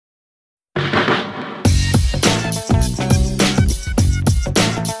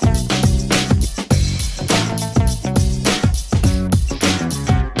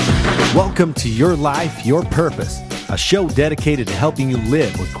Welcome to Your Life, Your Purpose, a show dedicated to helping you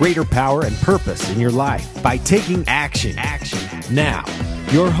live with greater power and purpose in your life by taking action. Now,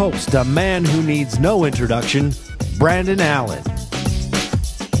 your host, a man who needs no introduction, Brandon Allen.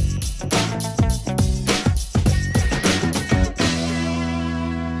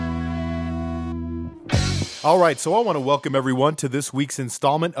 All right, so I want to welcome everyone to this week's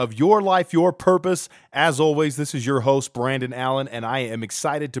installment of Your Life, Your Purpose. As always, this is your host, Brandon Allen, and I am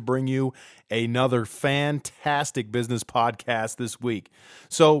excited to bring you another fantastic business podcast this week.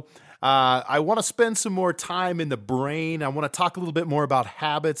 So I want to spend some more time in the brain. I want to talk a little bit more about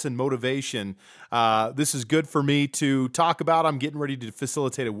habits and motivation. This is good for me to talk about. I'm getting ready to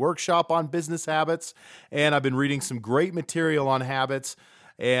facilitate a workshop on business habits, and I've been reading some great material on habits.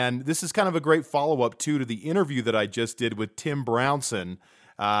 And this is kind of a great follow-up, too, to the interview that I just did with Tim Brownson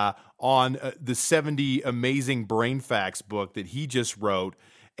on the 70 Amazing Brain Facts book that he just wrote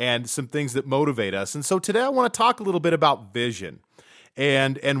and some things that motivate us. And so today I want to talk a little bit about vision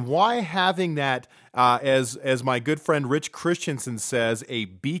and why having that, as my good friend Rich Christensen says, a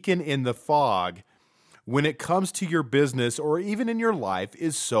beacon in the fog when it comes to your business or even in your life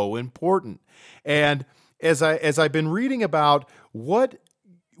is so important. And as I've been reading about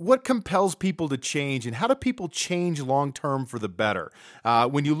what compels people to change and how do people change long-term for the better?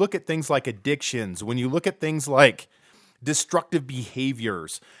 When you look at things like addictions, when you look at things like destructive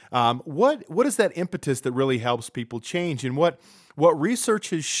behaviors, what is that impetus that really helps people change? And what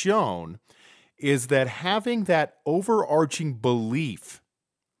research has shown is that having that overarching belief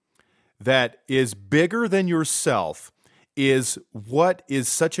that is bigger than yourself is what is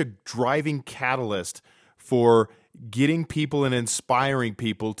such a driving catalyst for getting people and inspiring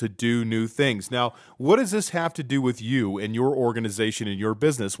people to do new things. Now, what does this have to do with you and your organization and your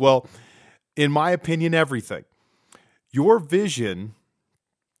business? Well, in my opinion, everything. Your vision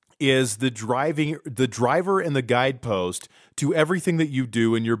is the driver and the guidepost to everything that you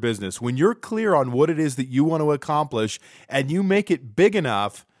do in your business. When you're clear on what it is that you want to accomplish and you make it big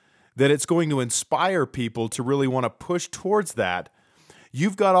enough that it's going to inspire people to really want to push towards that,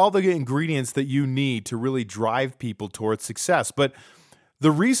 you've got all the ingredients that you need to really drive people towards success. But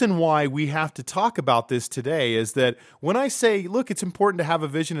the reason why we have to talk about this today is that when I say, look, it's important to have a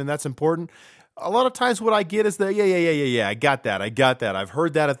vision and that's important, a lot of times what I get is that, yeah, I got that. I've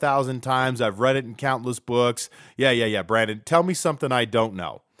heard that 1,000 times. I've read it in countless books. Yeah, Brandon, tell me something I don't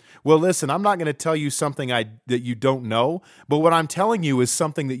know. Well, listen, I'm not going to tell you something that you don't know, but what I'm telling you is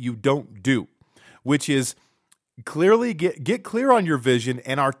something that you don't do, which is clearly get clear on your vision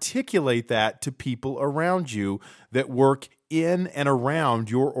and articulate that to people around you that work in and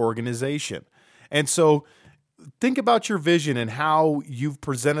around your organization. And so think about your vision and how you've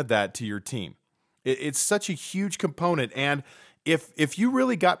presented that to your team. It's such a huge component. And if you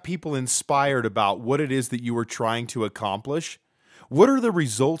really got people inspired about what it is that you were trying to accomplish, what are the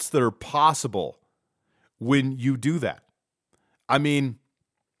results that are possible when you do that? I mean,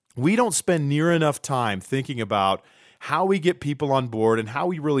 we don't spend near enough time thinking about how we get people on board and how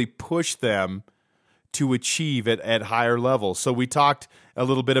we really push them to achieve at higher levels. So we talked a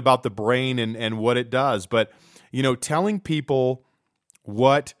little bit about the brain and what it does, but telling people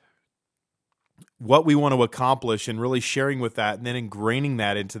what we want to accomplish and really sharing with that and then ingraining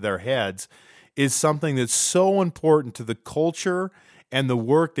that into their heads is something that's so important to the culture and the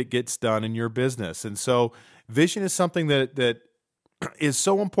work that gets done in your business. And so vision is something that is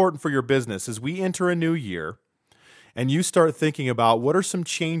so important for your business as we enter a new year and you start thinking about what are some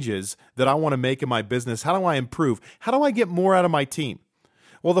changes that I want to make in my business? How do I improve? How do I get more out of my team?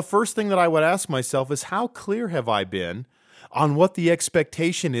 Well, the first thing that I would ask myself is how clear have I been on what the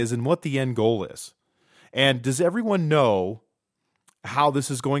expectation is and what the end goal is? And does everyone know how this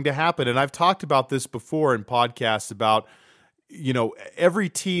is going to happen? And I've talked about this before in podcasts about every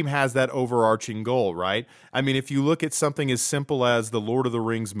team has that overarching goal, right? I mean, if you look at something as simple as the Lord of the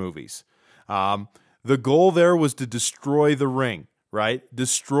Rings movies, the goal there was to destroy the ring, right?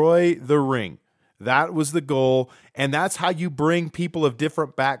 Destroy the ring. That was the goal, and that's how you bring people of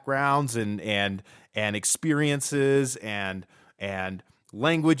different backgrounds and experiences and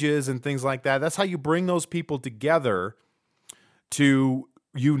languages and things like that. That's how you bring those people together to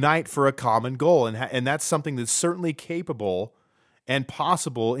unite for a common goal, and that's something that's certainly capable and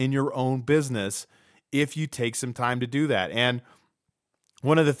possible in your own business if you take some time to do that. And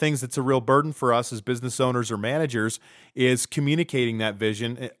one of the things that's a real burden for us as business owners or managers is communicating that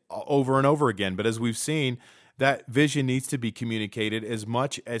vision over and over again. But as we've seen, that vision needs to be communicated as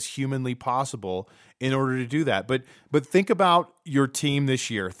much as humanly possible in order to do that. But think about your team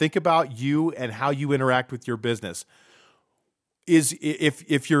this year. Think about you and how you interact with your business.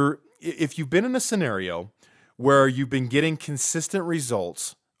 If you're if you've been in a scenario where you've been getting consistent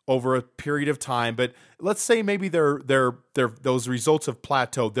results over a period of time, but let's say maybe those results have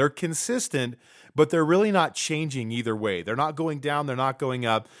plateaued. They're consistent, but they're really not changing either way. They're not going down, they're not going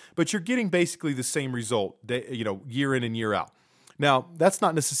up, but you're getting basically the same result, year in and year out. Now, that's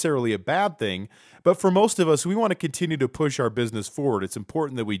not necessarily a bad thing, but for most of us, we want to continue to push our business forward. It's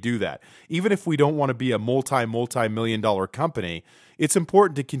important that we do that. Even if we don't want to be a multi-million dollar company, it's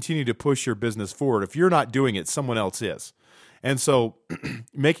important to continue to push your business forward. If you're not doing it, someone else is. And so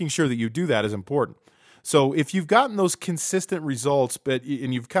making sure that you do that is important. So if you've gotten those consistent results,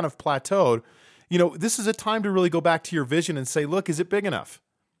 and you've kind of plateaued, this is a time to really go back to your vision and say, look, is it big enough?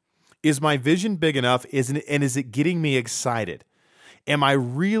 Is my vision big enough? Is it getting me excited? Am I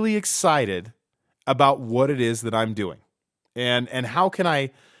really excited about what it is that I'm doing? And how can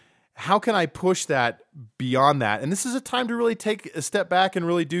I push that beyond that? And this is a time to really take a step back and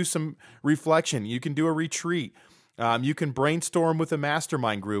really do some reflection. You can do a retreat. You can brainstorm with a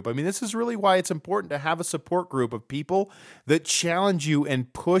mastermind group. I mean, this is really why it's important to have a support group of people that challenge you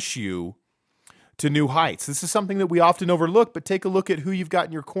and push you to new heights. This is something that we often overlook, but take a look at who you've got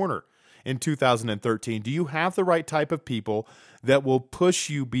in your corner in 2013. Do you have the right type of people that will push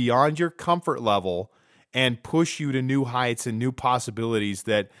you beyond your comfort level and push you to new heights and new possibilities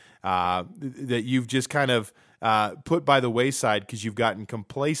that you've just kind of put by the wayside because you've gotten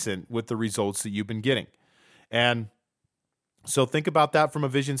complacent with the results that you've been getting? And so think about that from a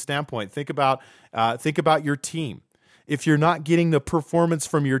vision standpoint. Think about your team. If you're not getting the performance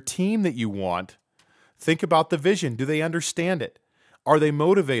from your team that you want, think about the vision. Do they understand it? Are they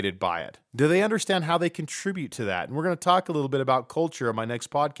motivated by it? Do they understand how they contribute to that? And we're going to talk a little bit about culture in my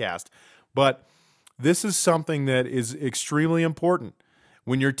next podcast. But this is something that is extremely important.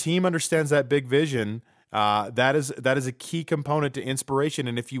 When your team understands that big vision, that is a key component to inspiration.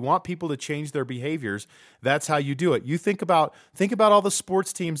 And if you want people to change their behaviors, that's how you do it. You think about all the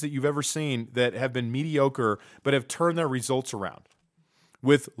sports teams that you've ever seen that have been mediocre but have turned their results around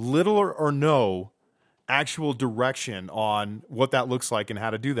with little or no actual direction on what that looks like and how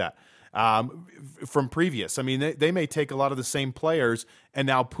to do that from previous. I mean, they may take a lot of the same players and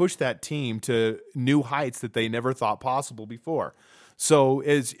now push that team to new heights that they never thought possible before. So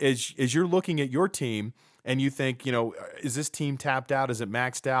as you're looking at your team and you think, is this team tapped out? Is it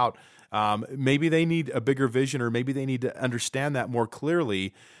maxed out? Maybe they need a bigger vision, or maybe they need to understand that more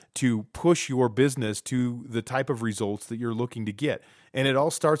clearly to push your business to the type of results that you're looking to get. And it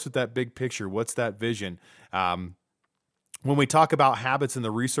all starts with that big picture. What's that vision? When we talk about habits and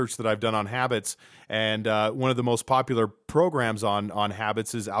the research that I've done on habits, and one of the most popular programs on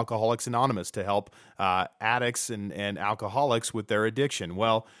habits is Alcoholics Anonymous to help addicts and alcoholics with their addiction.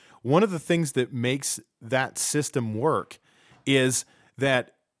 Well, one of the things that makes that system work is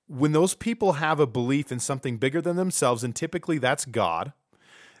that when those people have a belief in something bigger than themselves, and typically that's God,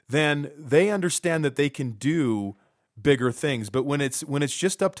 then they understand that they can do bigger things. But when it's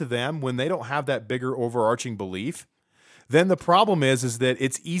just up to them, when they don't have that bigger overarching belief, then the problem is that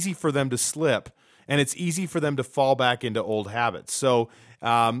it's easy for them to slip, and it's easy for them to fall back into old habits. So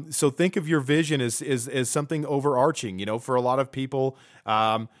think of your vision as something overarching. For a lot of people,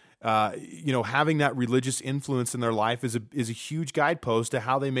 having that religious influence in their life is a huge guidepost to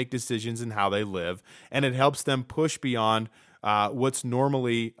how they make decisions and how they live, and it helps them push beyond what's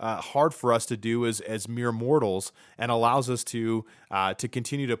normally hard for us to do as mere mortals, and allows us to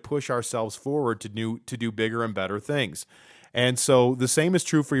continue to push ourselves forward to do bigger and better things. And so the same is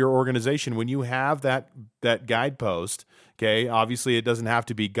true for your organization. When you have that guidepost, okay, obviously it doesn't have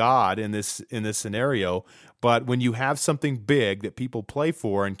to be God in this scenario, but when you have something big that people play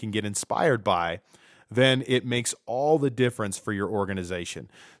for and can get inspired by, then it makes all the difference for your organization.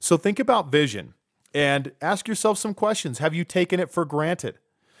 So think about vision. And ask yourself some questions. Have you taken it for granted?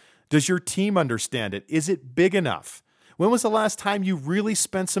 Does your team understand it? Is it big enough? When was the last time you really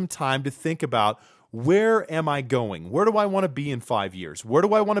spent some time to think about, where am I going? Where do I want to be in 5 years? Where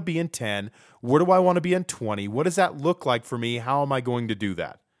do I want to be in 10? Where do I want to be in 20? What does that look like for me? How am I going to do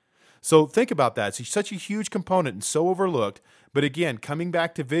that? So think about that. It's such a huge component and so overlooked. But again, coming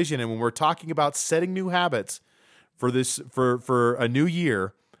back to vision, and when we're talking about setting new habits for a new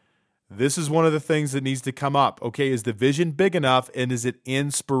year, this is one of the things that needs to come up. Okay, is the vision big enough, and is it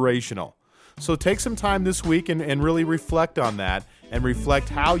inspirational? So take some time this week and really reflect on that, and reflect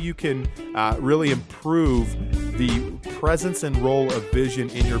how you can really improve the presence and role of vision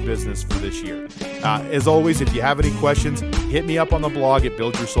in your business for this year. As always, if you have any questions, hit me up on the blog at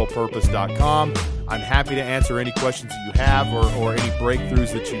buildyoursoulpurpose.com. I'm happy to answer any questions that you have or any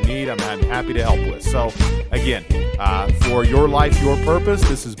breakthroughs that you need. I'm happy to help with. So again, for Your Life, Your Purpose,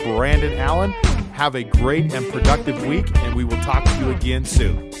 this is Brandon Allen. Have a great and productive week, and we will talk to you again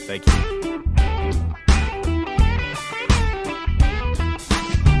soon. Thank you.